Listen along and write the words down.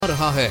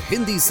रहा है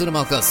हिंदी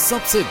सिनेमा का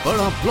सबसे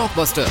बड़ा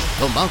ब्लॉकबस्टर।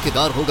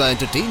 धमाकेदार होगा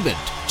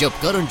एंटरटेनमेंट जब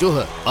करण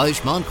जौहर,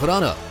 आयुष्मान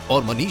खुराना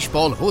और मनीष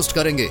पॉल होस्ट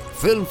करेंगे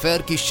फिल्म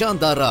फेयर की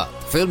शानदार रात।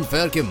 फिल्म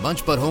फेयर के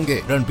मंच पर होंगे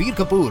रणबीर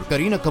कपूर,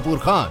 करीना कपूर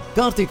खान,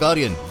 कार्तिक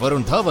आर्यन,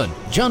 वरुण धवन,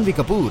 जानवी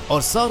कपूर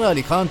और सारा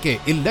अली खान के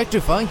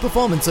इलेक्ट्रीफाइंग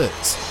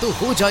परफॉर्मेंसेस। तो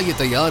हो जाइए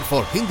तैयार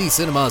for Hindi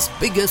cinema's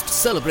biggest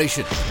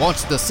celebration.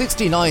 Watch the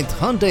 69th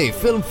Hyundai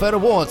Film Fair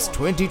Awards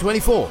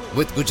 2024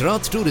 with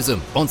Gujarat Tourism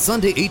on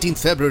Sunday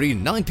 18th February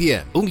 9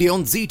 p.m. only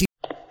on ZT.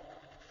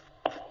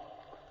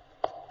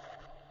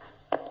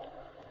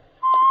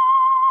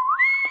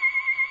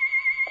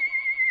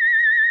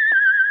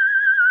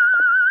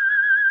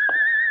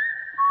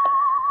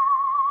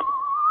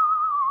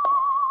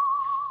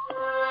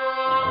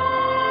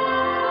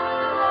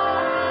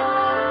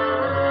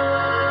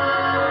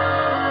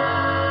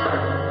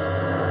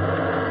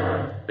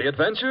 The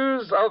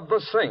Adventures of the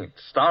Saint,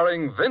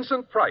 starring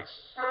Vincent Price.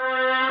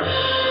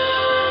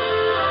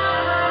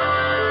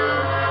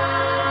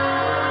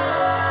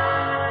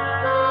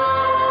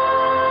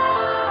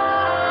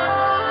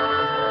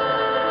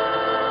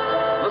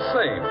 The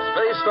Saint,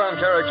 based on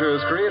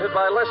characters created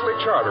by Leslie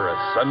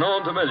Charteris and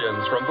known to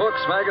millions from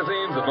books,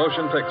 magazines, and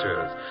motion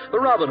pictures. The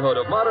Robin Hood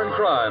of modern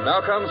crime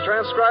now comes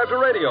transcribed to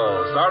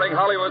radio, starring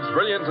Hollywood's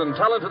brilliant and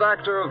talented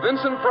actor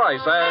Vincent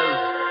Price as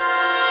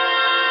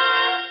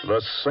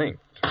The Saint.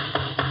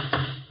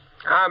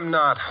 I'm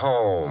not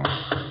home.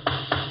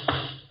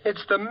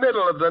 It's the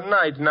middle of the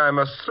night and I'm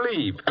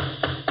asleep.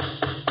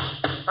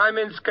 I'm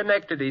in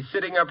Schenectady,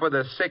 sitting up with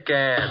a sick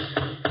aunt.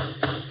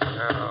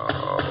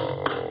 Oh.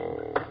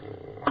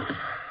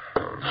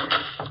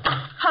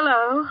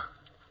 Hello.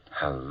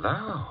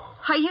 Hello.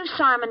 Are you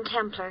Simon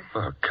Templar?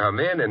 Well, come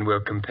in and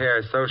we'll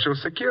compare Social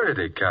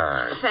Security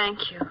cards.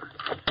 Thank you.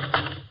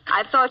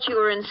 I thought you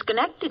were in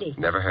Schenectady.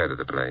 Never heard of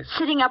the place.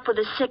 Sitting up with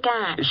a sick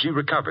aunt. She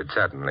recovered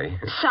suddenly.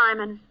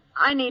 Simon,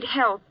 I need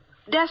help.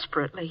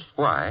 Desperately.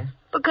 Why?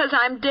 Because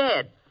I'm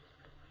dead.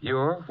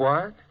 You're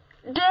what?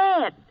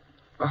 Dead.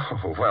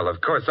 Oh, well,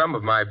 of course, some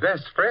of my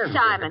best friends.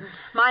 Simon,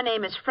 my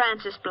name is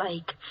Frances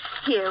Blake.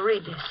 Here,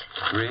 read this.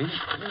 Read?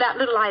 That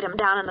little item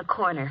down in the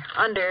corner,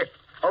 under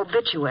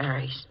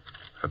obituaries.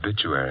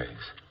 Obituaries.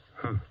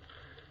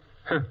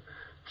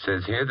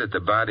 Says here that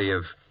the body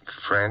of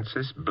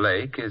Frances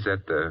Blake is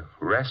at the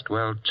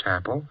Restwell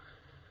Chapel.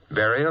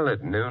 Burial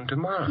at noon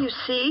tomorrow. You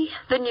see,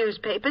 the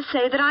newspapers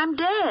say that I'm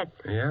dead.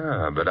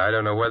 Yeah, but I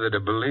don't know whether to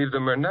believe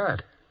them or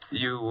not.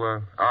 You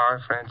are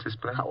Frances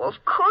Blake? Oh,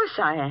 of course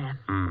I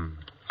am.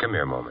 Come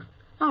here a moment.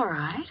 All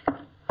right.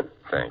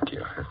 Thank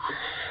you.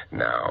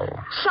 Now...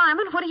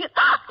 Simon, what are you...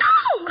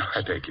 Oh,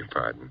 I beg your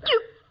pardon.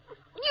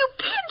 You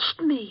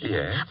pinched me.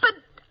 Yes? But...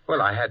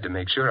 Well, I had to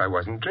make sure I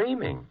wasn't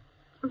dreaming.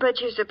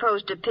 But you're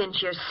supposed to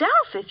pinch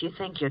yourself if you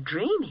think you're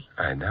dreaming.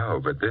 I know,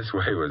 but this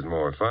way was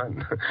more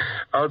fun.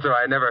 Also,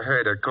 I never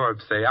heard a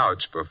corpse say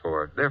ouch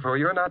before. Therefore,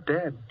 you're not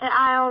dead.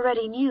 I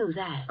already knew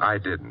that. I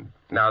didn't.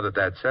 Now that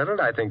that's settled,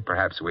 I think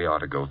perhaps we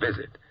ought to go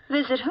visit.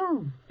 Visit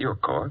whom? Your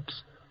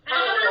corpse.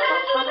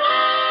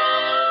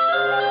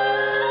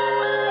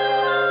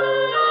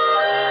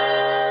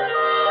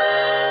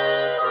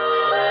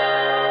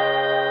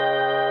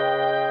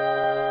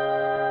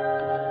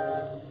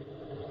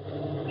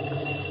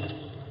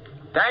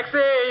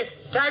 Taxi!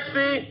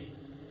 Taxi!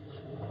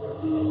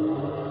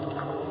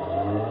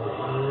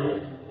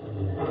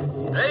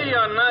 Day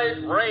or night,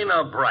 rain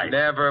or bright.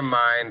 Never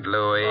mind,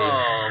 Louis.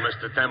 Oh,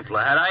 Mr.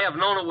 Templar, had I have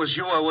known it was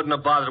you, I wouldn't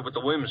have bothered with the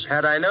whimsy.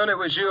 Had I known it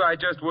was you, I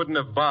just wouldn't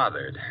have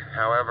bothered.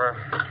 However,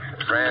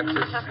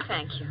 Francis...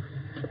 Thank you.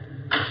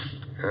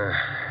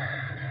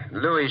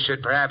 Louis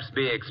should perhaps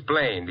be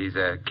explained. He's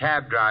a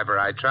cab driver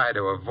I try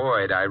to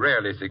avoid. I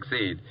rarely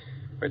succeed.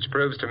 Which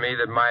proves to me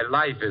that my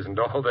life isn't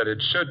all that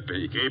it should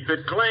be. Keep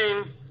it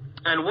clean.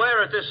 And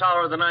where at this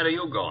hour of the night are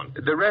you going?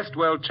 The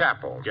Restwell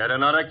Chapel. Get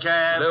another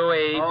cab.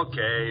 Louis.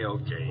 Okay.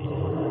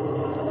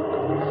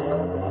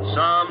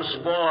 Some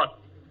sport.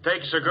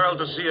 Takes a girl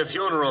to see a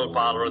funeral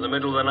parlor in the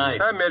middle of the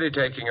night. I'm merely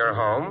taking her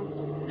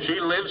home. She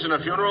lives in a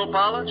funeral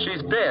parlor?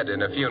 She's dead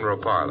in a funeral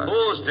parlor.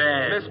 Who's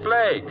dead? Miss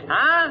Blake.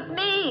 Huh?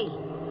 Me.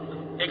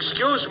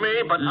 Excuse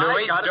me, but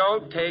Louis,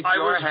 don't take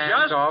your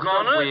hands off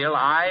the wheel.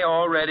 I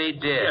already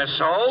did. Yeah,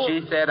 so?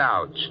 She said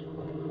ouch.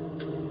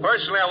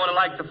 Personally, I would have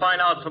liked to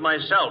find out for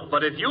myself,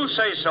 but if you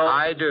say so...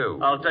 I do.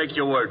 I'll take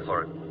your word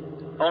for it.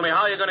 Only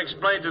how are you going to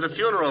explain to the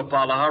funeral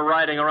parlor her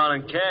riding around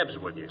in cabs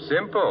with you?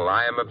 Simple.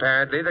 I am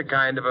apparently the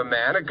kind of a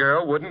man a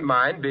girl wouldn't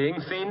mind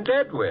being seen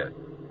dead with.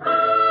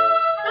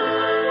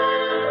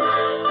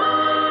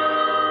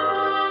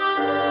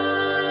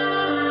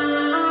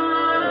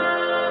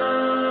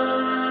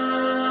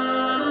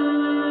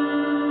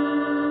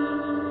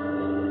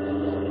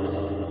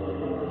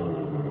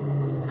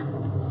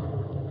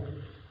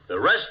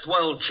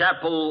 Restwell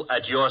Chapel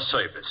at your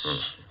service.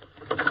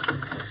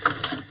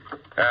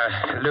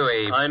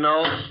 Louis. I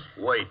know.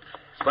 Wait.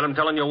 But I'm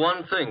telling you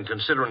one thing,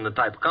 considering the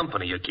type of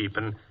company you're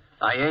keeping.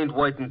 I ain't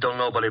waiting till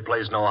nobody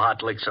plays no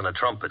hot licks on a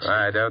trumpet.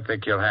 I don't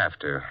think you'll have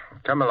to.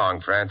 Come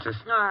along, Francis.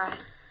 All right.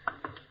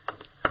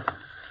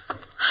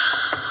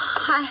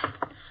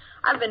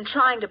 I've been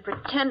trying to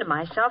pretend to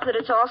myself that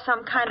it's all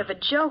some kind of a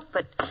joke,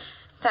 but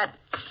that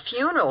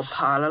funeral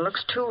parlor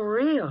looks too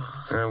real.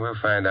 Well, we'll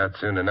find out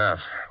soon enough.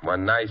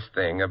 One nice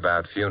thing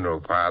about funeral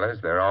parlors,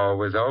 they're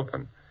always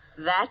open.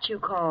 That you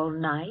call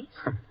nice?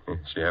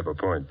 You have a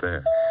point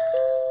there.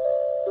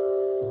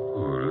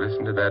 Ooh,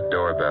 listen to that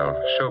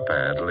doorbell. Chopin,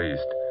 at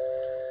least.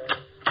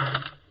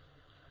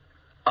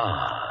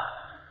 Ah.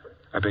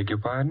 I beg your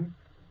pardon?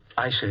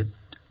 I said,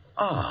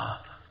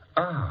 ah.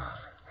 Ah.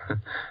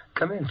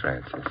 Come in,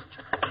 Francis.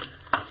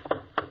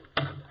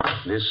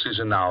 This is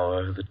an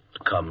hour that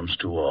comes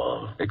to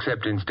all.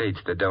 Except in states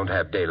that don't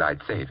have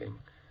daylight saving.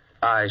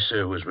 I,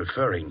 sir, was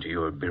referring to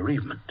your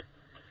bereavement.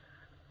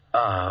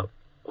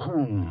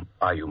 Whom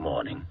are you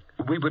mourning?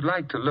 We would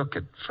like to look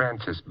at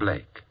Francis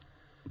Blake.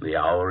 The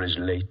hour is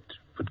late,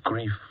 but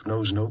grief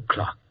knows no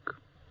clock.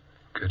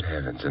 Good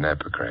heavens, an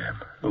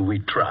epigram. We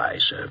try,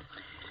 sir.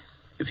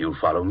 If you'll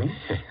follow me.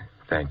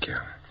 Thank you.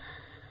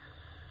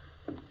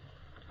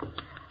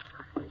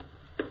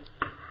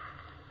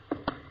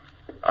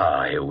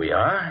 Here we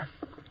are.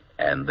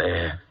 And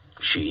there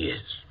she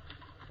is.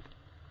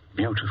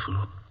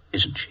 Beautiful,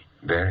 isn't she?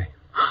 Very.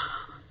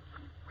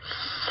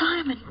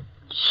 Simon,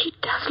 she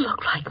does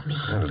look like me.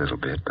 A little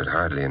bit, but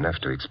hardly enough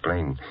to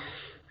explain.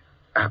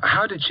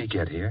 How did she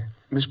get here?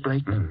 Miss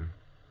Blake?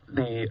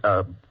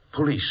 The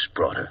police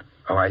brought her.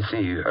 Oh, I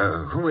see.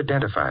 Who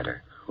identified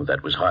her? Well,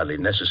 that was hardly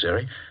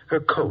necessary. Her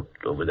coat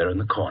over there in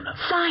the corner.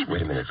 Simon.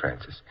 Wait a minute,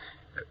 Francis.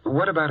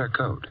 What about her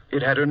coat?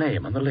 It had her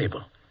name on the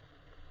label.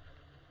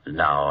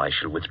 Now I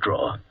shall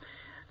withdraw.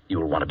 You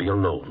will want to be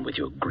alone with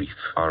your grief.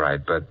 All right,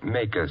 but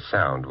make a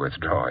sound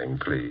withdrawing,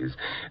 please.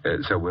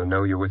 So we'll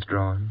know you're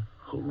withdrawn?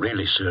 Oh,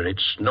 really, sir,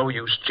 it's no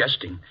use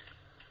jesting.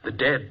 The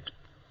dead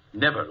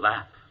never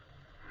laugh.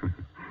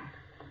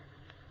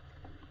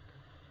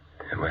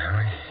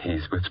 Well,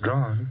 he's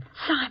withdrawn.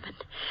 Simon,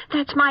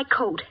 that's my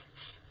coat.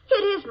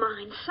 It is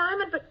mine,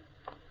 Simon,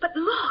 but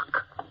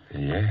look.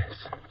 Yes,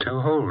 2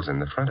 holes in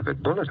the front of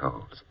it, bullet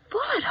holes.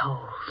 Bullet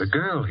holes? The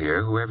girl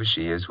here, whoever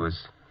she is,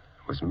 was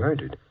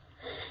murdered.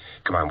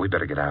 Come on, we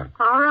better get out.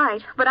 All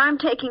right, but I'm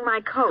taking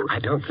my coat. I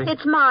don't think...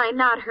 It's mine,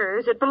 not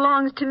hers. It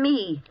belongs to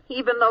me,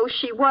 even though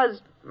she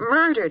was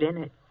murdered in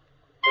it.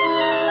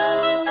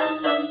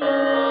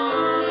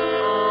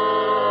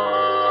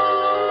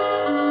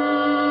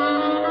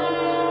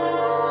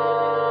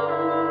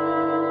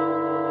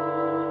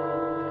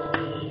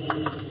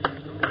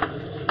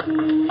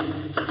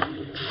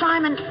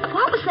 Simon,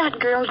 what was that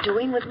girl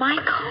doing with my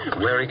coat?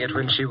 Wearing it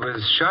when she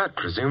was shot,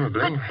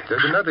 presumably.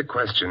 There's another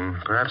question,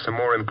 perhaps a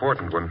more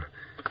important one.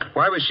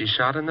 Why was she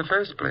shot in the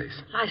first place?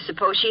 I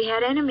suppose she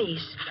had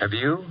enemies. Have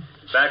you?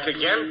 Back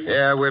again?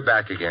 Yeah, we're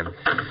back again.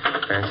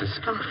 Francis.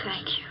 Oh,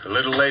 thank you. The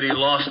little lady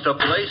lost her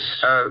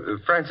place?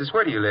 Francis,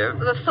 where do you live?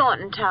 The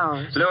Thornton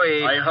Towers.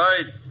 Louis. I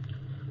heard.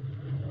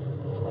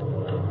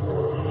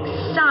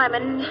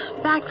 Simon,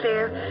 back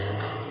there.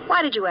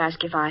 Why did you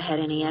ask if I had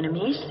any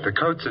enemies? The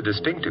coat's a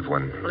distinctive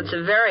one. Well, it's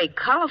a very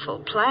colorful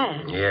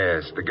plaid.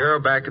 Yes, the girl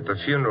back at the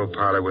funeral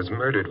parlor was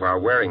murdered while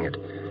wearing it.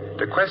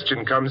 The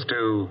question comes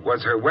to,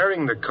 was her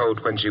wearing the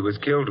coat when she was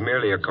killed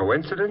merely a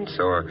coincidence,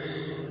 or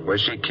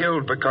was she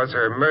killed because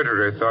her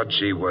murderer thought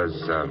she was,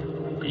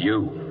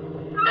 you?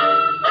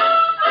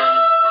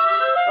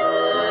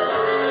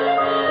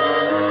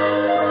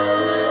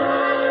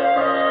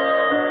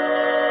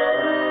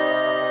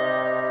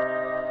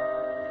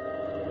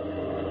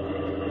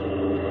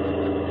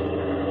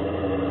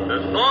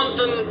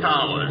 Thornton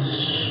Towers.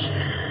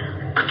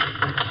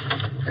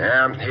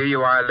 Yeah, here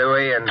you are,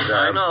 Louis, and...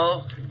 I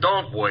know.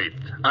 Don't wait.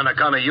 On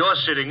account of you're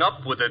sitting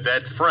up with a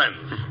dead friend.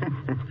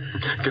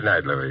 Good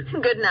night, Louis.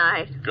 Good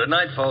night. Good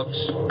night, folks.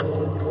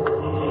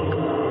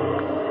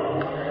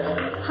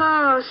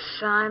 Oh,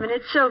 Simon,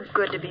 it's so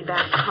good to be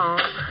back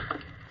home.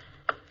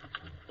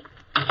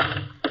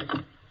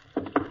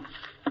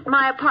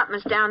 My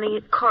apartment's down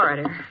the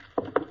corridor.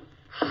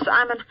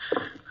 Simon,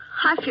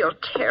 I feel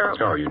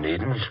terrible. Oh, you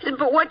needn't.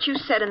 But what you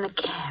said in the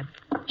cab.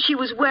 She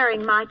was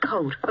wearing my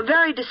coat, a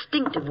very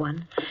distinctive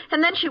one.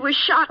 And then she was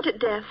shot to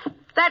death.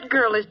 That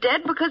girl is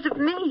dead because of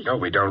me. No,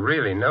 we don't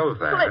really know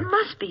that. Well, it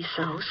must be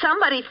so.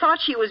 Somebody thought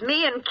she was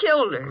me and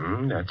killed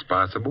her. That's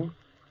possible.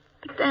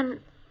 But then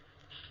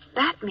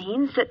that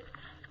means that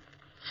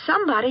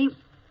somebody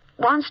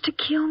wants to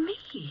kill me.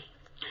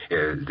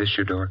 Is this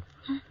your door?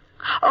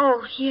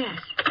 Oh, yes.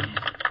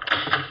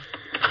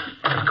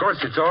 Of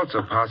course, it's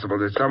also possible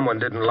that someone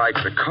didn't like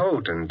the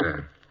coat and,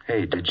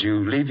 hey, did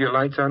you leave your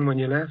lights on when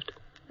you left?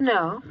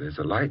 No. There's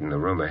a light in the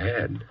room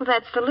ahead. Well,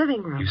 that's the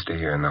living room. You stay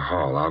here in the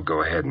hall. I'll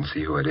go ahead and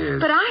see who it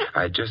is. But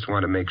I just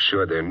want to make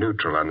sure they're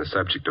neutral on the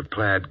subject of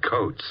plaid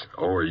coats,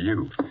 or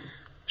you.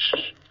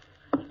 Shh.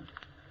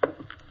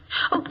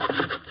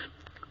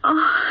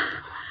 Oh,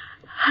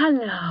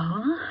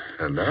 hello.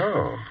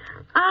 Hello.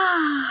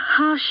 Ah,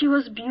 how she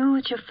was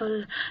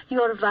beautiful,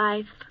 your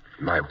wife.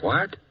 My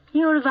what?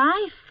 Your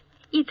wife.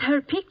 It's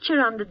her picture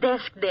on the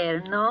desk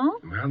there, no?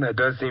 Well, that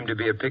does seem to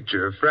be a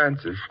picture of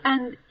Francis.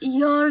 And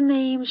your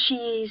name, she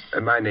is...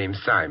 My name's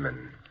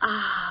Simon.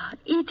 Ah,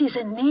 it is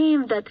a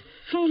name that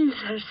fills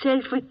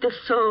herself with the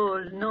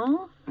soul,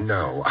 no?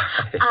 No.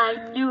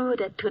 I knew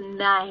that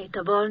tonight,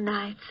 of all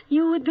nights,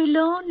 you would be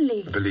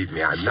lonely. Believe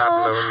me, I'm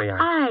not lonely.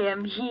 I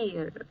am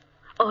here.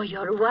 Oh,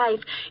 your wife,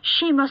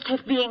 she must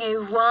have been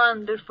a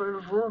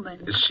wonderful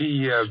woman.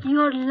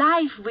 Your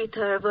life with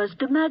her was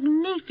the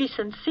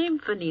magnificent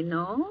symphony,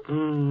 no?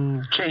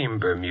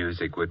 Chamber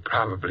music would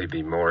probably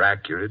be more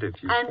accurate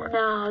if you... And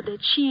now that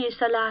she is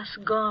alas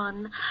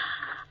gone,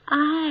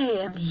 I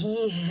am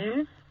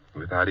here.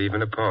 Without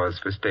even a pause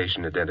for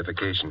station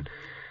identification.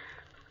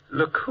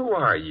 Look, who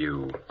are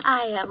you?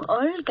 I am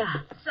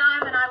Olga.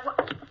 Simon,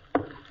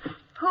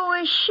 Who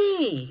is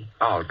she?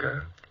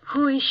 Olga.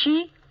 Who is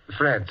she?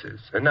 Francis.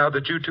 And now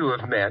that you two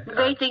have met...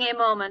 Waiting a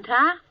moment,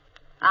 huh?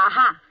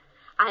 Aha.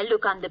 I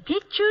look on the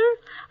picture.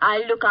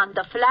 I look on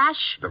the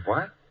flash. The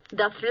what?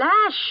 The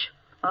flash,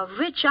 of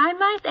which I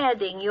might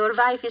adding your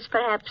wife is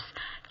perhaps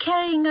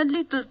carrying a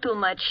little too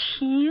much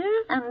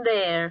here and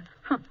there.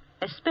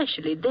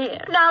 Especially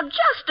there. Now,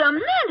 just a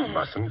minute.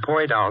 Mustn't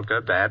point,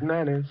 Olga. Bad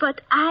manners. But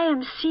I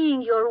am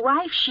seeing your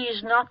wife. She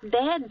is not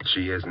dead.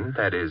 She isn't.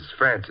 That is,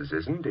 Francis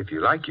isn't. If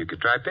you like, you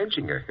could try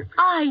pinching her.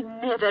 I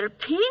never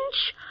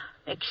pinch,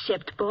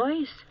 except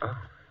boys. Oh.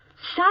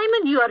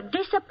 Simon, you are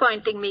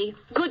disappointing me.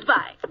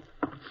 Goodbye.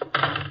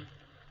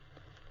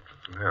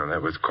 Well,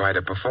 that was quite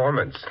a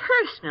performance.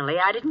 Personally,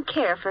 I didn't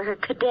care for her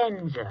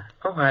cadenza.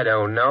 Oh, I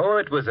don't know.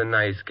 It was a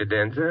nice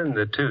cadenza, and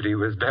the tutti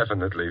was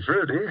definitely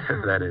fruity.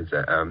 That is,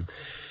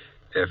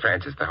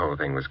 Francis, the whole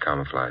thing was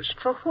camouflaged.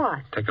 For what?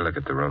 Take a look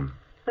at the room.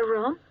 The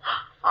room?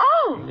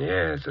 Oh!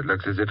 Yes, it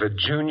looks as if a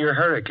junior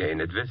hurricane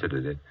had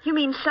visited it. You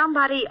mean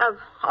somebody of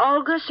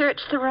Olga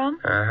searched the room?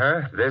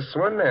 Uh-huh. This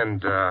one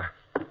and,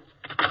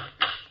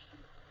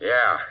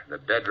 yeah, the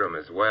bedroom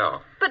as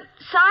well. But,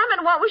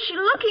 Simon, what was she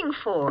looking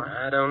for?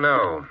 I don't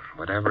know.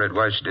 Whatever it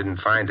was, she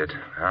didn't find it.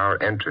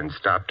 Our entrance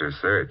stopped her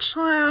search.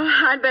 Well,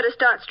 I'd better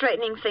start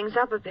straightening things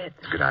up a bit.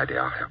 Good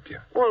idea. I'll help you.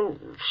 Well,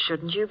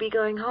 shouldn't you be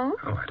going home?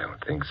 Oh, I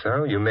don't think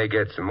so. You may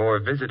get some more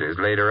visitors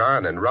later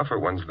on, and rougher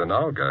ones than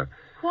Olga.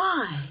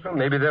 Why? Well,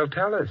 maybe they'll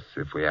tell us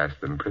if we ask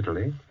them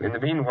prettily. In the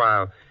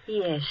meanwhile...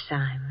 Yes,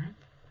 Simon.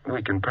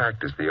 We can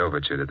practice the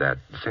overture to that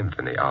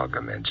symphony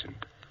Olga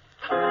mentioned.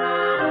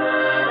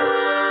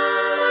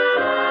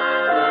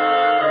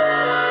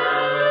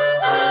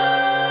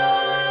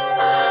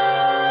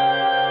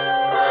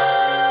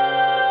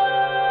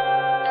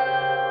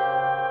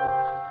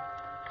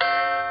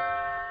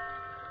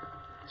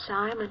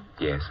 Simon.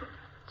 Yes?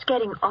 It's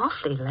getting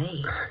awfully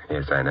late.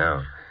 Yes, I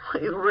know.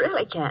 We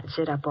really can't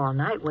sit up all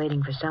night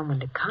waiting for someone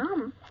to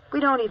come. We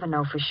don't even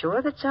know for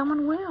sure that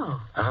someone will.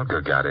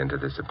 Olga got into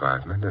this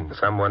apartment, and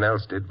someone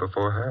else did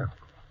before her.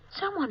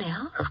 Someone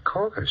else? Of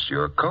course.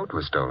 Your coat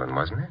was stolen,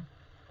 wasn't it?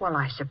 Well,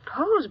 I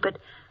suppose, but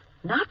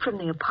not from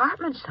the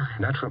apartment, Simon.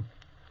 Not from...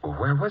 Well,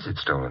 where was it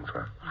stolen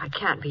from? Well, I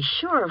can't be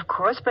sure, of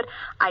course, but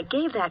I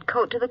gave that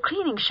coat to the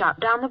cleaning shop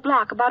down the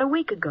block about a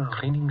week ago.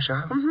 Cleaning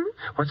shop? Mm-hmm.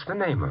 What's the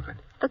name of it?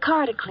 The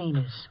Carter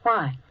Cleaners.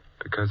 Why?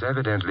 Because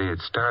evidently it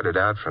started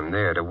out from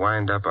there to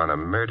wind up on a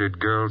murdered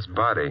girl's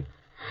body.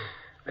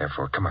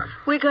 Therefore, come on.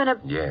 We're gonna...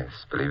 Yes,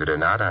 believe it or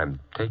not, I'm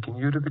taking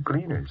you to the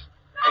cleaners.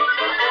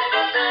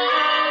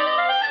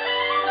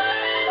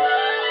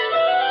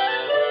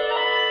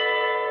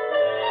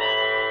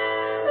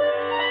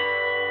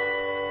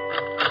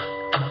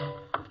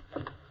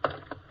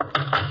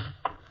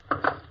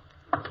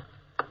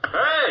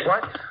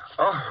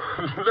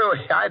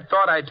 Louis, I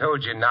thought I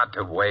told you not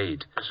to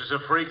wait. This is a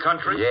free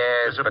country?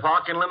 Yes, There's a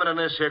parking limit on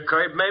this here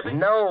curb, maybe?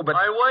 No, but...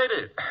 I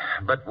waited.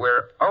 But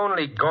we're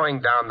only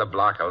going down the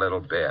block a little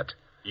bit.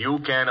 You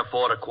can't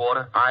afford a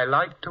quarter? I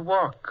like to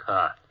walk.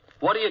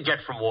 What do you get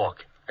from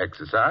walking?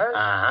 Exercise?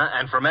 Uh-huh,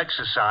 and from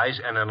exercise,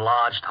 an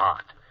enlarged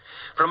heart.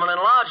 From an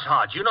enlarged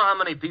heart, you know how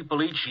many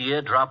people each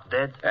year drop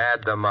dead?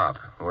 Add them up.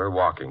 We're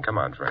walking. Come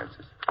on,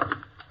 Francis.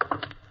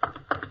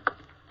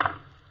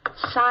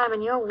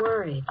 Simon, you're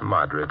worried.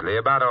 Moderately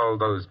about all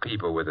those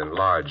people with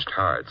enlarged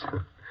hearts.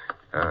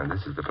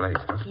 This is the place,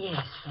 huh?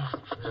 Yes.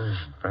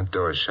 Front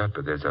door's shut,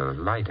 but there's a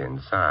light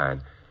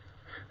inside.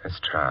 Let's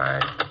try.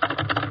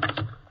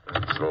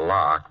 It's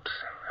locked.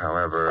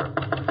 However...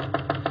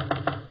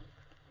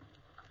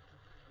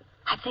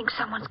 I think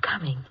someone's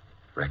coming.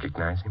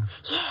 Recognize him?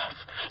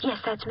 Yes,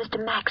 that's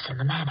Mr. Maxon,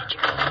 the manager.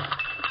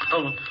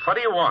 Oh, what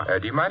do you want?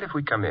 Do you mind if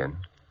we come in?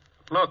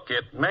 Look,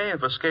 it may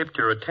have escaped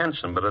your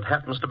attention, but it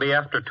happens to be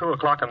after 2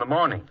 o'clock in the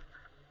morning.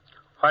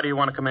 Why do you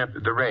want to come in?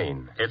 The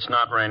rain. It's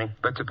not raining.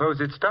 But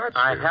suppose it starts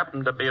I to.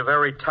 happen to be a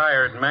very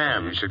tired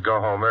man. You should go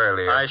home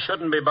earlier. I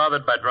shouldn't be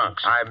bothered by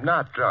drunks. I'm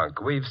not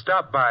drunk. We've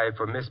stopped by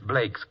for Miss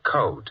Blake's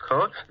coat.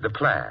 Coat? The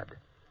plaid.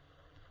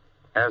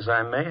 As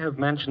I may have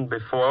mentioned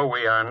before,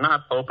 we are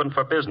not open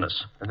for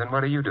business. And then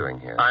what are you doing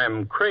here?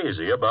 I'm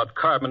crazy about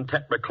carbon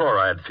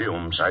tetrachloride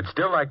fumes. I'd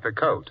still like the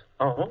coat.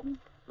 Oh?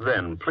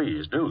 Then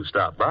please do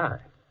stop by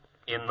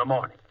in the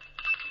morning.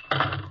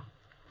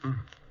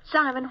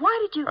 Simon,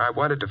 why did you... I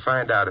wanted to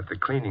find out if the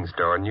cleaning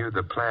store knew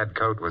the plaid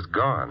coat was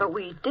gone. But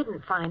we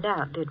didn't find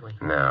out, did we?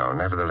 No,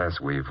 nevertheless,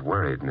 we've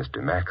worried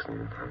Mr.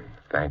 Maxon.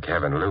 Thank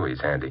heaven Louie's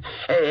handy.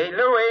 Hey,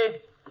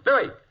 Louie!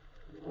 Louie!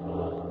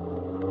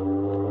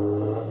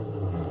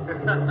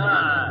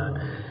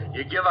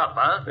 You give up,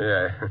 huh?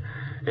 Yeah.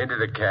 Into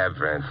the cab,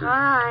 Francis. All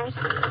right.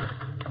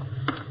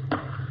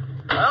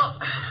 Well,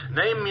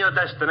 name your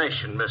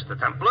destination, Mr.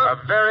 Templar.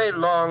 A very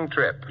long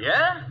trip.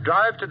 Yeah?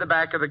 Drive to the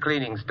back of the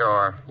cleaning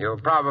store. You'll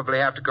probably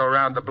have to go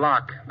around the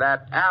block.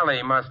 That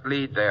alley must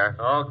lead there.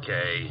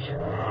 Okay.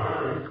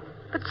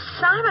 But,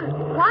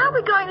 Simon, why are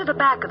we going to the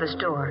back of the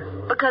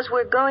store? Because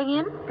we're going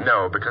in?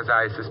 No, because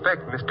I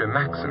suspect Mr.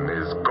 Maxon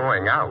is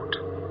going out.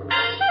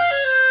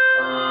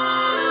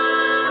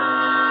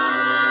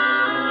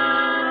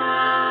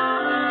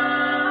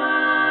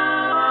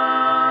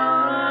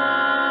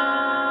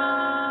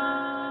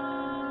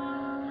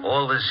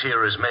 All this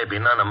here is maybe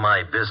none of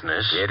my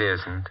business. It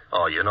isn't.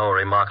 Oh, you know, a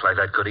remark like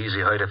that could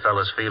easily hurt a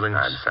fella's feelings.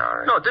 I'm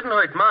sorry. No, it didn't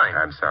hurt mine.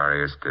 I'm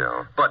sorrier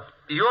still. But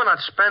you're not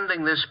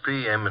spending this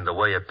PM in the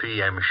way a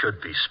PM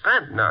should be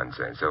spent.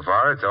 Nonsense. So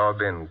far, it's all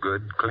been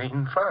good,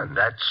 clean fun.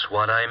 That's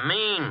what I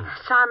mean.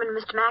 Simon,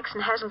 Mr.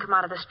 Maxon hasn't come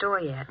out of the store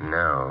yet.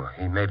 No,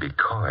 he may be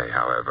coy,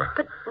 however.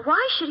 But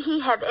why should he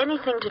have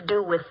anything to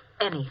do with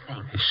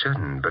anything? He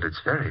shouldn't, but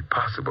it's very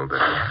possible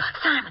that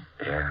Simon.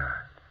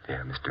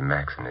 Yeah, Mr.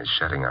 Maxon is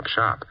shutting up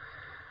shop.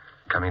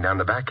 Coming down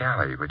the back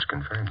alley, which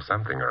confirms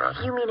something or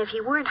other. You mean if he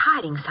weren't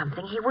hiding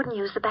something, he wouldn't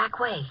use the back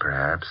way?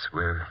 Perhaps.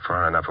 We're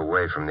far enough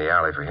away from the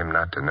alley for him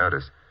not to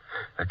notice.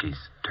 Look, he's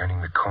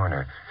turning the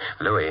corner.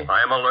 Louis.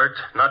 I am alert.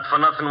 Not for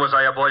nothing was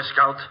I a Boy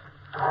Scout.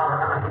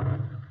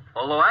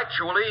 Although,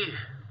 actually,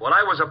 what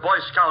I was a Boy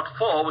Scout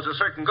for was a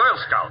certain Girl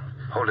Scout.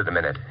 Hold it a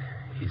minute.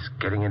 He's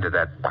getting into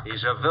that...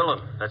 He's a villain.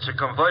 That's a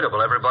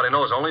convertible. Everybody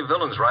knows only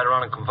villains ride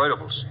around in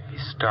convertibles. He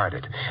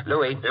started.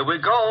 Louis. Here we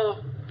go.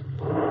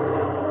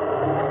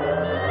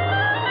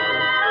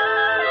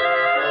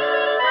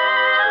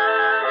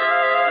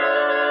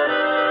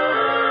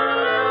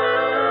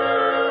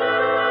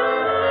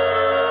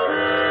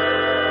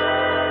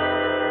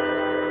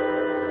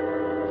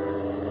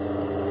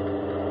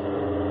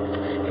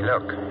 Hey,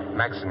 look.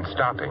 Maxon's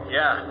stopping.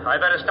 Yeah, I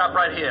better stop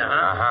right here, huh?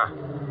 Uh-huh.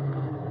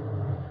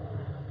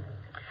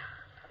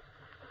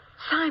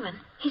 Simon,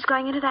 he's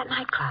going into that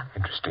nightclub.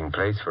 Interesting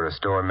place for a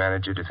store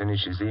manager to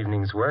finish his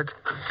evening's work.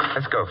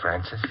 Let's go,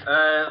 Francis.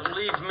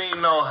 Leave me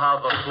know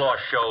how the floor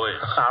show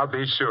is. I'll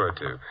be sure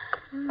to.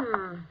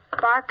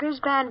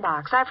 Barker's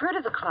Bandbox. I've heard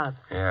of the club.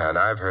 Yeah, and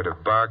I've heard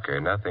of Barker.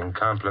 Nothing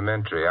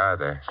complimentary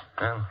either.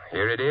 Well,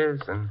 here it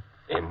is, and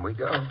in we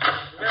go.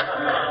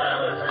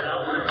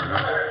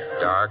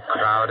 Dark,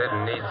 crowded,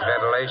 and needs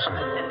ventilation.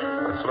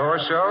 The floor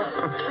show?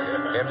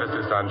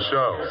 Emphasis on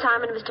show.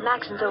 Simon, Mr.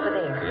 Maxon's over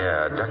there.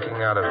 Yeah,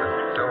 ducking out of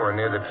the door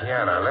near the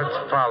piano.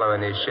 Let's follow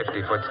in his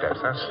shifty footsteps,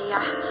 huh? Gee,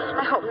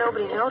 I hope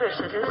nobody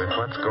notices us. With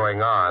what's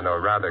going on,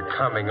 or rather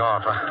coming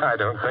off, I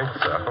don't think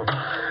so.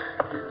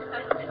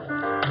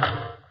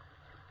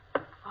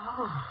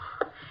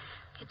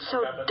 It's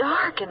so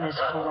dark in this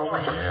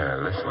hallway. Yeah,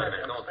 listen.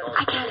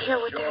 I can't hear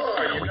what they're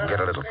saying. We can get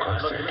a little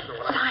closer.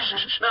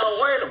 Simon.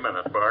 Now, wait a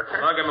minute,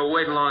 Barker. I've been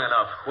waiting long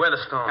enough. Where are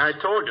the stones? I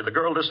told you, the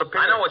girl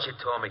disappeared. I know what you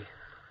told me.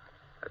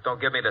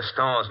 Don't give me the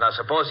stones. Now,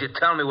 suppose you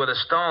tell me where the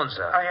stones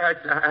are.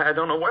 I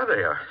don't know where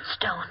they are.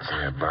 Stones.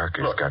 Yeah,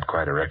 Barker's got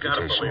quite a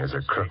reputation as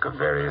a crook of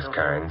various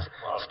kinds.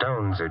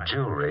 Stones are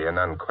jewelry, and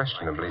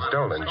unquestionably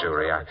stolen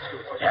jewelry.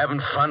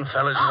 Having fun,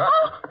 fellas?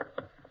 Oh!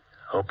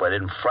 Hope I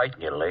didn't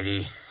frighten you,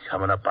 lady.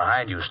 Coming up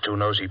behind you, two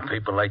nosy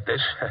people like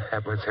this.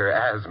 That was her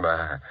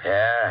asthma.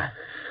 Yeah.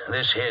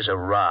 This here's a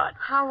rod.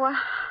 How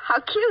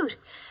cute.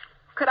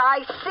 Could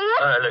I see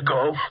it? Let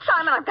go.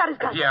 Simon, I've got his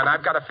gun. Yeah, and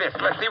I've got a fist.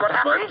 Let's see what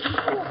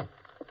happens.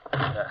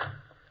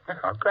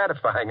 How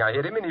gratifying. I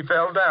hit him and he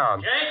fell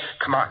down. Jake?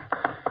 Come on.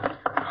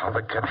 All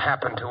that could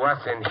happen to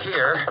us in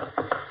here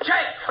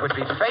would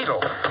be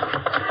fatal.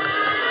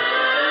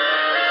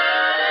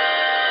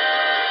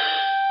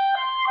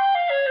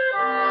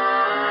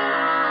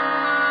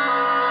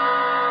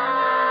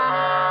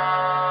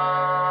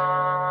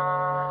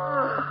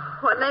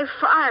 When they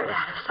fired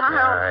at us,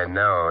 I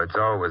know. It's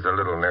always a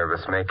little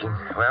nervous-making.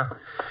 Well,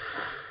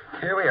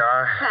 here we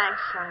are.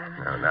 Thanks,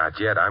 Simon. No, not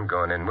yet. I'm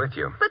going in with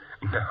you. But...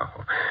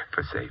 No,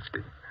 for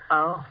safety.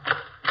 Oh.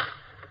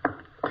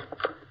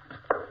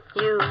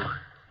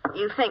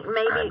 You think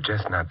maybe... I'm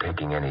just not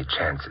taking any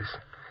chances.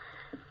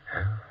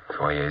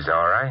 Foyer's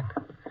all right.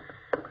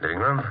 Living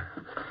room.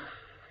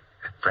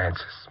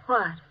 Francis.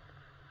 What?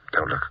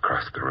 Don't look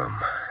across the room.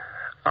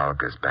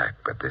 Olga's back,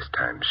 but this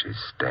time she's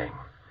staying.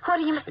 What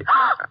do you mean?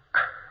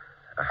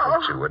 I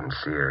hoped you wouldn't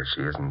see her.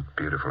 She isn't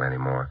beautiful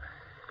anymore.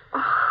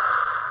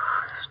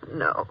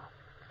 No.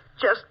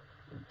 Just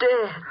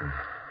dead.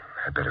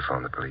 I better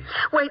phone the police.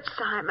 Wait,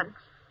 Simon.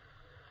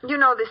 You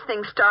know this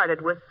thing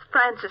started with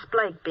Francis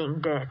Blake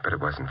being dead. But it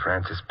wasn't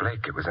Francis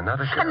Blake. It was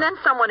another girl. And then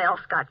someone else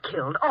got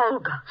killed.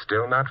 Olga.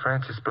 Still not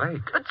Francis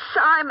Blake. But,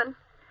 Simon,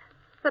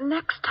 the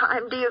next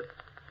time, do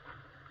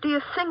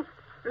you think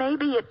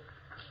maybe it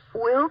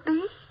will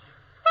be?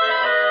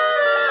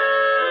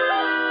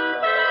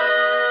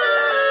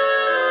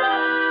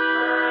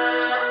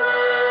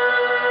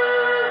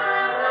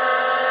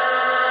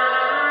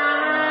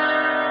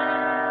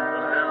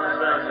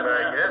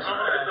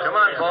 Come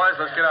on, boys.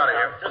 Let's get out of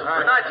here.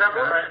 Good night,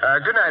 Temple.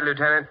 Good night,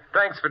 Lieutenant.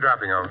 Thanks for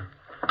dropping over.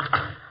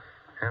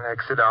 And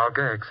exit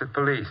Olga, exit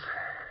police.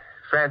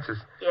 Francis,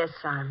 Yes,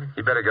 Simon.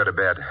 you better go to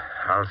bed.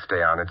 I'll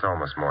stay on. It's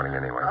almost morning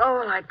anyway. Oh,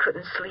 well, I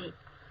couldn't sleep.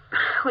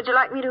 Would you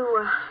like me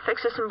to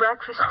fix us some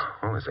breakfast?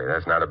 Oh, say,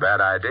 that's not a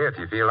bad idea if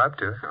you feel up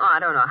to it. Oh, I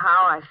don't know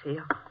how I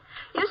feel.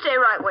 You stay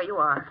right where you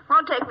are.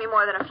 Won't take me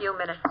more than a few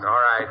minutes. All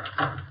right.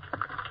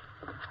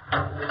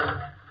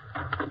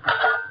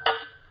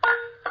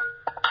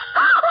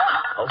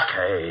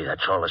 Okay,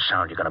 that's all the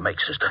sound you're going to make,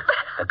 sister.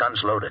 The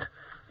gun's loaded.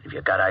 If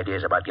you got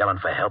ideas about yelling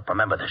for help,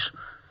 remember this.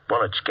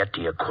 Bullets get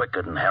to you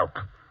quicker than help.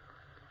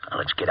 Now,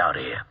 let's get out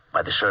of here.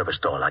 By the service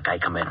door, like I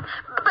come in.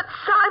 But,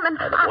 Simon...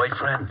 The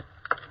boyfriend,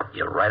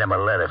 you write him a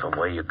letter from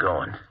where you're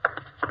going.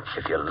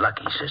 If you're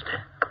lucky,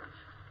 sister.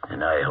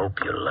 And I hope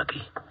you're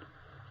lucky.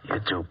 You're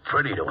too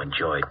pretty to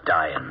enjoy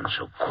dying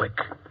so quick.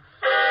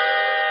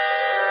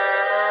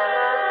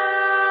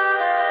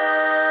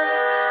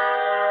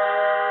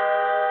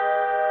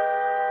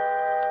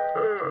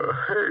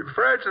 Hey,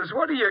 Francis,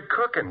 what are you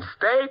cooking?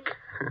 Steak?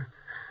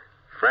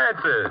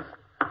 Francis.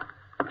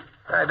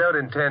 I don't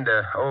intend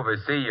to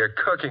oversee your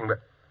cooking, but...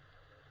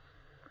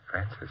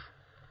 Francis.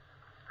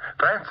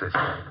 Francis.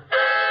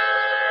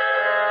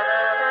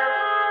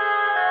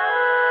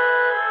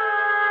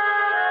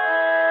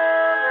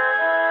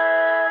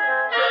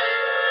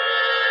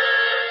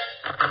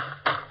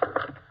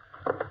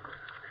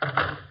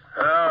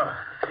 Oh,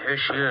 here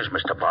she is,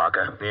 Mr.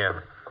 Barker. Yeah.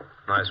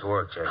 Nice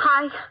work, Jake.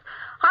 I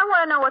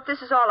want to know what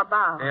this is all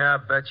about. Yeah, I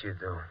bet you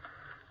do.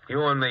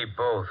 You and me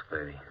both,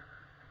 baby.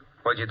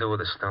 What'd you do with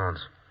the stones?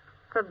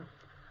 The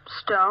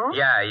stones?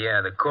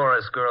 Yeah, the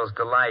chorus girl's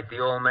delight, the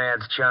old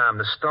man's charm,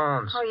 the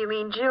stones. Oh, you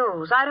mean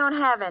jewels. I don't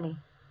have any.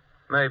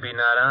 Maybe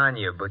not on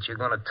you, but you're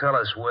going to tell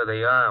us where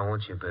they are,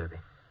 won't you, baby?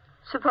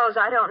 Suppose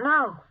I don't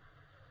know.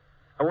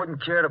 I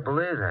wouldn't care to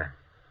believe that.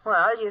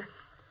 Well,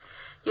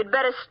 you'd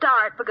better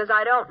start because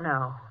I don't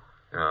know.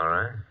 All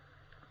right.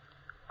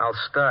 I'll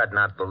start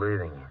not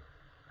believing you.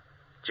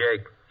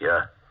 Jake.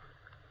 Yeah?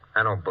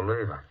 I don't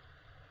believe her.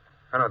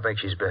 I don't think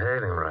she's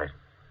behaving right.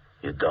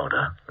 You don't,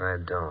 huh? I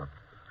don't.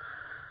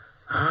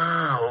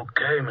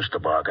 Okay,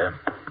 Mr. Barker.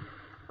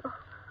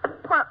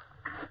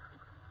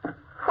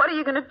 What are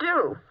you going to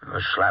do?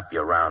 I'll slap you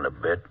around a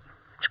bit.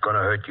 It's going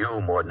to hurt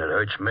you more than it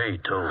hurts me,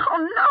 too. Oh,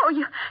 no,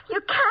 you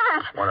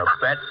can't. Want to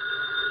bet?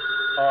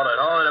 Hold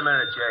it a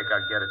minute, Jake.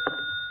 I'll get it.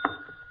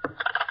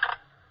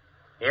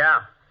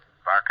 Yeah.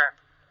 Barker?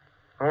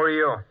 Who are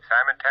you?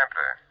 Simon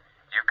Templar.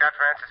 You've got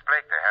Francis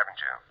Blake there, haven't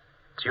you?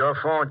 It's your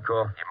phone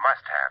call. You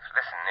must have.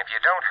 Listen, if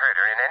you don't hurt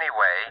her in any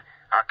way,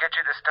 I'll get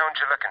you the stones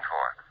you're looking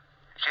for.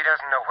 She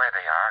doesn't know where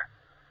they are.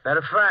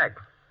 Matter of fact,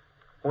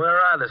 where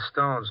are the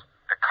stones?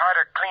 The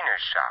Carter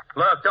Cleaner's shop.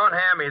 Look, don't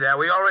hand me that.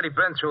 We already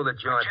been through the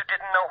joint. But you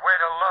didn't know where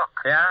to look.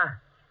 Yeah?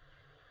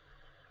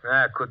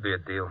 That could be a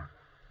deal.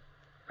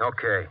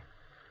 Okay.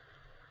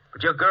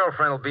 But your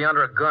girlfriend will be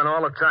under a gun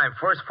all the time.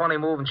 First funny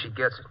move and she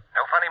gets it.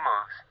 No funny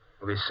moves.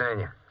 We'll be seeing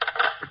you.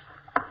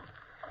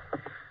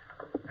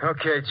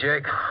 Okay,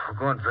 Jake. We'll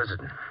go and visit.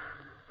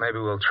 Maybe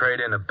we'll trade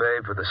in a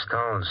babe for the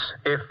stones.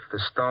 If the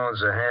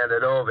stones are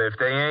handed over. If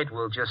they ain't,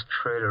 we'll just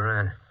trade her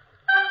in.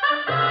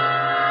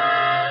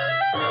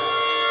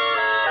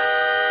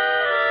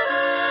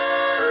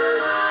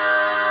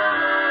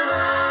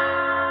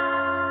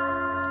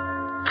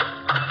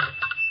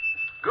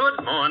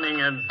 Good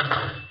morning, and...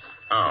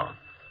 Oh,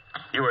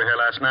 you were here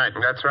last night.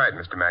 That's right,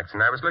 Mr.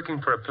 Maxon. I was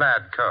looking for a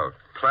plaid coat.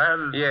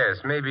 Plaid? Yes,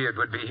 maybe it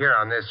would be here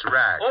on this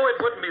rack. Oh,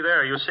 it wouldn't be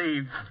there. You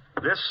see,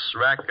 this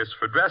rack is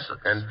for dresses.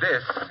 And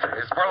this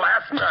is for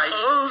last night.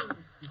 Oh.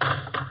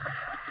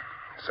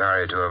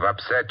 Sorry to have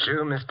upset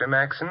you, Mr.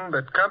 Maxon,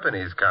 but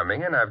company's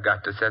coming, and I've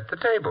got to set the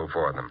table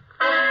for them.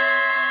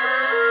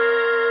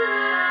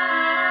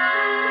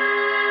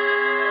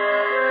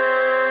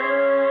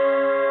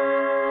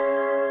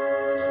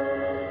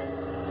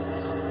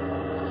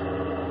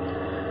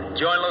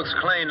 Joint looks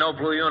clean. No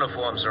blue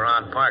uniforms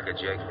around. Park it,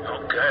 Jake.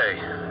 Okay.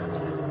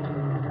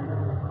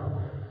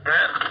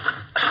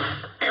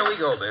 Here we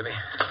go, baby.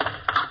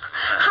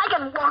 I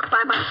can walk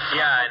by myself.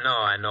 Yeah,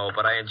 I know,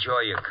 but I enjoy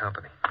your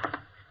company.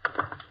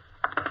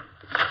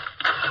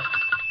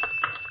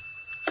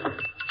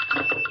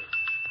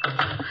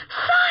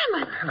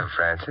 Simon! Hello,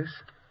 Francis.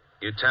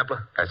 You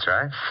Templar? That's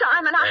right.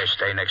 Simon, Hey,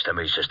 stay next to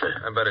me,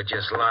 sister. I better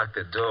just lock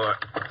the door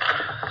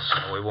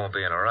so we won't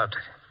be interrupted.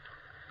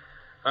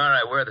 All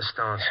right, where are the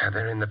stones? Yeah,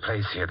 they're in the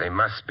place here. They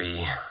must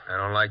be. I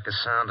don't like the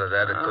sound of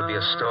that. It could be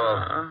a stall.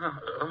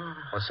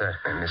 What's that?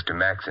 And Mr.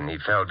 Maxon, he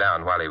fell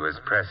down while he was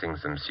pressing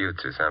some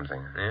suits or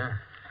something. Yeah?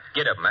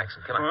 Get up,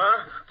 Maxon. Come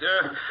on.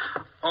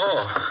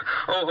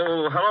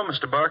 Hello,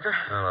 Mr. Barker.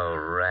 Hello,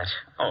 rat.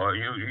 Oh,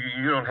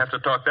 you don't have to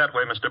talk that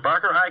way, Mr.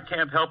 Barker. I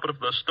can't help it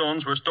if the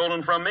stones were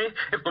stolen from me,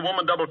 if the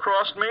woman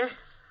double-crossed me.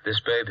 This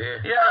babe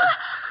here?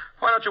 Yeah.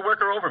 Why don't you work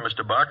her over,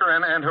 Mr. Barker,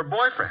 and her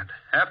boyfriend?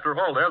 After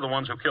all, they're the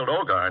ones who killed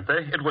Olga, aren't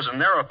they? It was in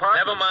their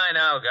apartment. Never mind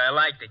Olga. I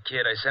like the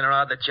kid. I sent her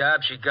out the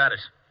job. She got it.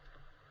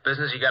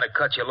 Business, you got to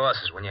cut your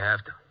losses when you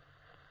have to.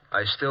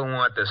 I still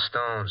want the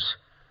stones.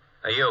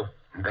 Hey, you.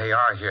 They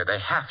are here. They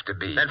have to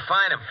be. Then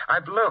find them.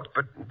 I've looked,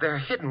 but they're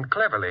hidden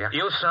cleverly.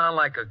 You sound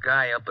like a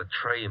guy up a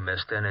tree,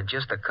 mister, and in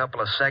just a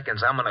couple of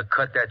seconds, I'm going to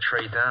cut that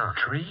tree down.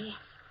 Tree?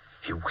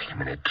 Hey, wait a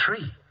minute.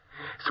 Tree?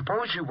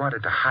 Suppose you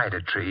wanted to hide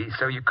a tree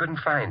so you couldn't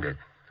find it.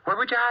 Where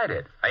would you hide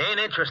it? I ain't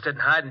interested in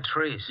hiding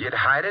trees. You'd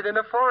hide it in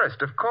a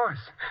forest, of course.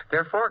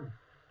 Therefore,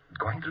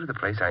 going through the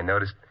place, I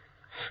noticed...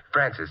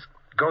 Francis,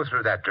 go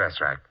through that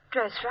dress rack.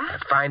 Dress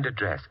rack? Find a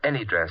dress,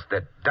 any dress,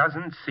 that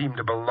doesn't seem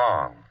to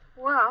belong.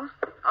 Well,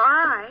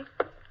 all right.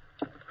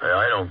 Hey,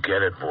 I don't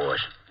get it, boss.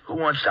 Who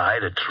wants to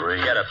hide a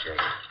tree? Get up,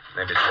 Jake.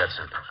 Maybe it's that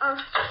simple. Oh,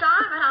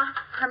 Simon,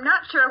 I'm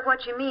not sure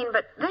what you mean,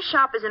 but this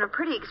shop is in a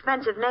pretty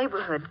expensive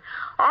neighborhood.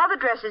 All the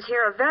dresses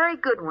here are very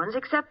good ones,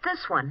 except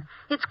this one.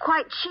 It's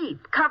quite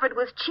cheap, covered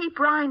with cheap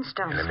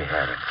rhinestones. Let me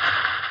have it.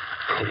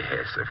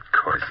 Yes, of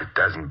course, it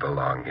doesn't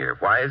belong here.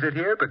 Why is it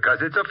here?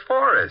 Because it's a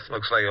forest.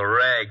 Looks like a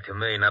rag to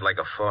me, not like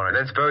a forest.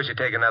 Then suppose you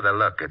take another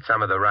look at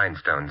some of the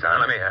rhinestones on it.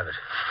 Let me have it.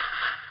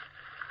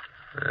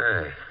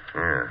 Hey.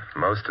 Yeah,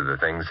 most of the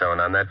things sewn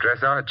on that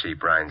dress are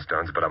cheap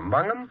rhinestones, but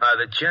among them... are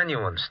the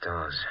genuine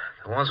stones.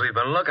 The ones we've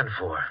been looking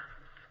for.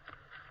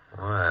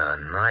 Well,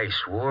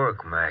 nice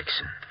work,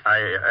 Maxon.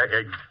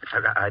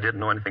 I didn't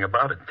know anything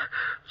about it.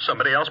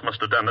 Somebody else must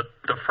have done it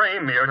to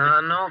frame me or...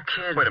 No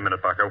kidding. Wait a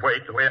minute, Barker.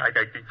 Wait.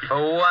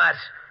 For what?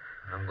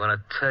 I'm going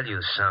to tell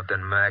you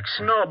something,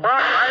 Maxon. No,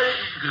 Barker,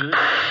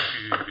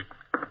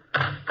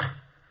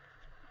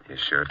 You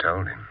sure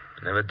told him.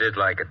 Never did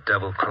like a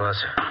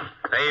double-crosser.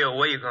 Hey, you,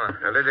 where you going?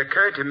 Well, it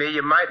occurred to me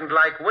you mightn't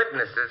like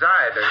witnesses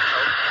either.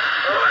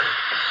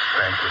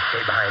 Francis,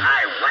 stay behind me.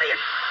 Hey, what are you...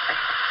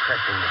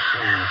 Pressing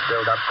machines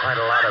build up quite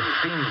a lot of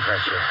steam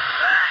pressure.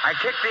 I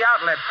kicked the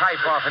outlet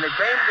pipe off, and it's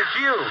aimed at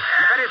you.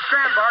 You better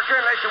scram, Barker,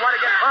 unless you want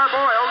to get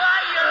parboiled.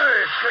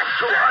 It's getting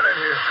too hot in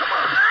here. Come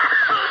on.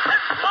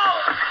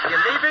 You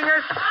leaving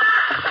us?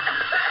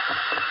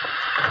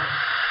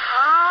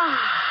 Oh,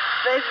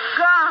 they've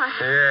gone.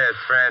 Yes,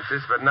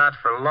 Francis, but not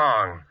for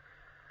long.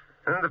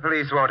 And the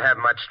police won't have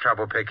much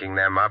trouble picking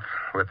them up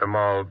with them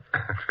all...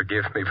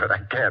 Forgive me, but I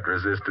can't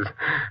resist it.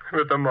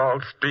 With them all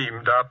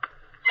steamed up.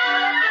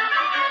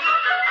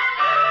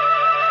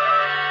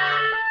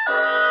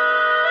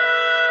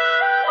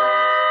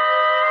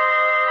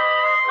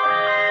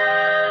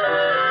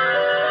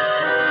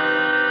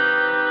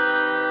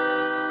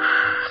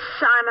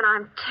 Simon,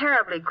 I'm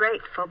terribly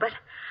grateful, but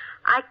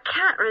I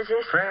can't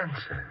resist...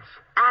 Francis.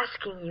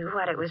 ...asking you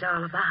what it was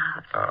all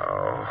about.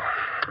 Oh,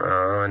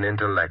 an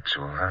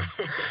intellectual, huh?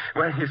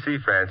 Well, you see,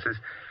 Francis,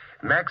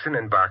 Maxon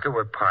and Barker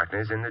were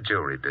partners in the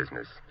jewelry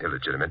business.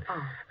 Illegitimate.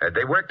 Oh.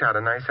 They worked out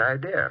a nice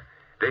idea.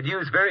 They'd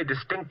use very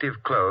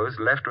distinctive clothes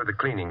left with a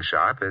cleaning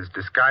shop as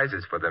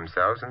disguises for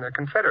themselves and their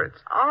confederates.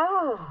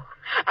 Oh,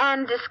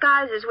 and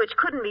disguises which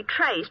couldn't be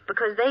traced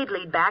because they'd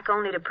lead back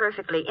only to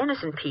perfectly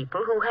innocent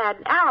people who had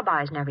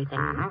alibis and everything.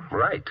 Mm-hmm,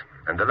 right.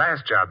 And the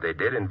last job they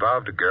did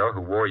involved a girl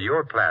who wore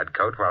your plaid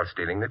coat while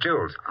stealing the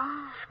jewels.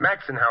 Oh.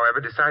 Maxon, however,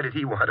 decided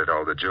he wanted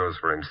all the jewels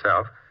for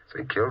himself, so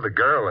he killed the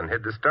girl and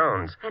hid the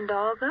stones. And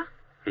Olga?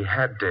 He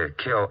had to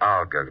kill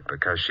Olga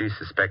because she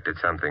suspected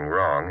something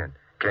wrong and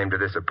came to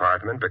this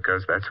apartment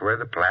because that's where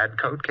the plaid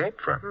coat came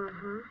from.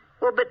 Mm-hmm.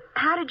 Well, but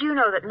how did you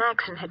know that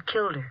Maxon had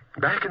killed her?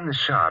 Back in the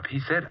shop, he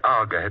said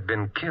Olga had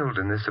been killed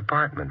in this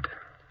apartment.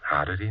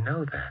 How did he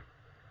know that?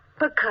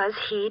 Because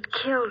he'd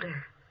killed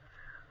her.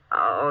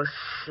 Oh,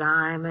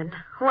 Simon,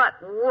 what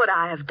would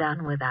I have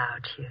done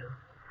without you?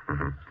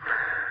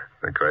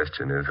 The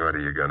question is, what are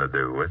you going to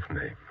do with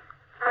me?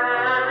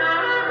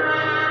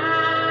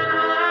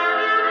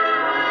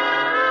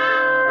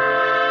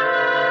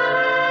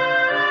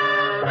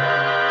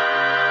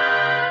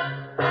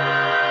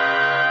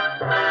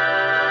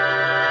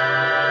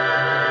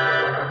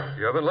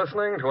 You have been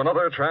listening to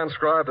another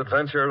transcribed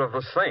adventure of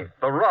the Saint,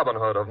 the Robin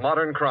Hood of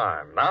modern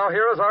crime. Now,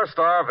 here is our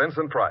star,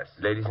 Vincent Price.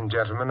 Ladies and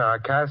gentlemen, our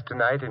cast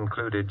tonight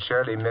included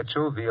Shirley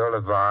Mitchell,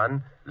 Viola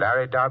Vaughn,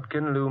 Larry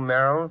Dobkin, Lou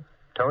Merrill,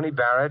 Tony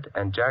Barrett,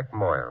 and Jack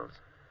Moyles.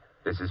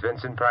 This is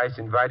Vincent Price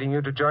inviting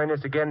you to join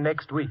us again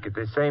next week at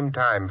the same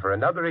time for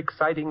another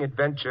exciting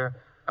adventure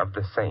of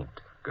the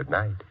Saint. Good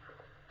night.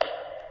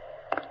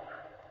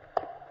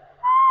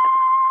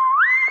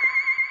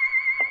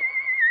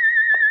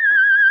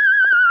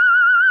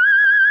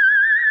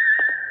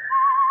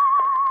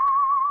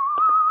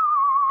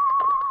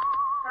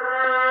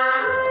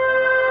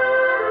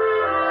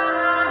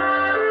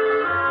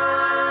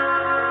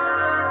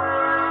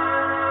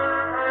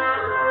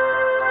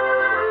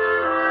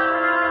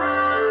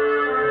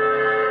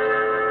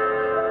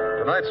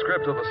 Tonight's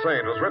script of The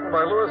Saint was written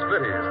by Louis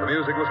Vittes. The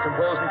music was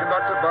composed and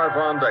conducted by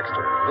Von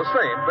Dexter. The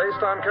Saint,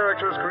 based on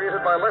characters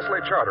created by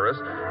Leslie Charteris,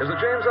 is a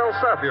James L.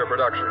 Safier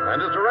production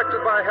and is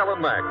directed by Helen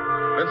Mack.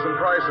 Vincent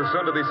Price is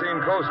soon to be seen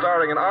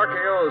co-starring in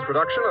RKO's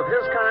production of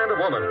His Kind of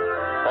Woman.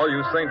 All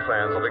you Saint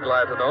fans will be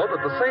glad to know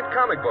that the Saint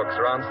comic books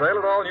are on sale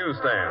at all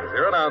newsstands.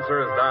 Your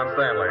announcer is Don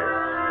Stanley.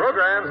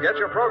 Programs, get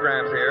your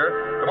programs here.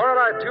 Tomorrow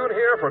night, tune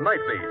here for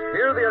Night Beat.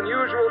 Hear the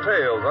unusual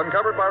tales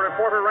uncovered by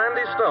reporter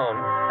Randy Stone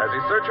as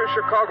he searches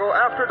Chicago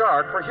after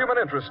dark for human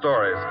interest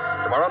stories.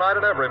 Tomorrow night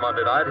and every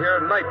Monday night, hear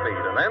Night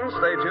Beat. And then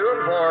stay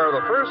tuned for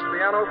the first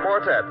piano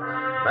quartet.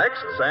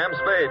 Next, Sam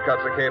Spade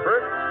cuts a caper.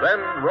 Then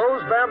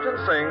Rose Bampton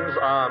sings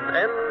on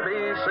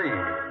NBC.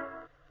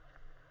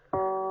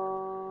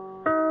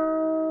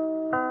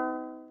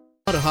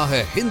 रहा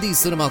है Hindi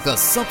cinema का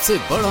सबसे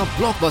बड़ा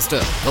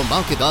blockbuster.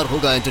 धमाकेदार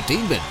होगा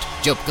entertainment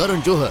जब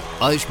करण जौहर,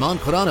 आयुष्मान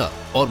खुराना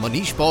और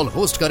Manish Paul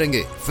host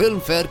करेंगे फिल्म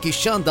फेयर की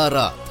शानदार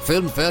रात।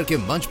 फिल्म फेयर के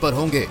मंच पर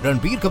होंगे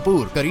रणबीर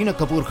कपूर, करीना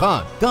कपूर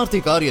खान,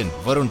 कार्तिक आर्यन,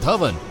 वरुण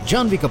धवन,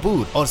 जानवी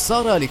कपूर और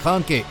सारा अली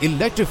खान के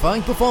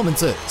इलेक्ट्रीफाइंग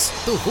परफॉर्मेंसेस।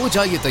 तो हो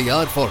जाइए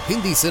तैयार for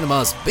Hindi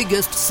cinema's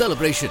biggest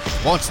celebration.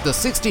 Watch the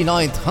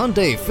 69th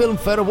Hyundai Film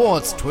Fair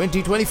Awards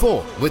 2024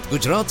 with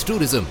Gujarat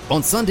Tourism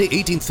on Sunday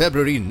 18th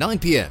February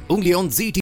 9 p.m. only on ZT.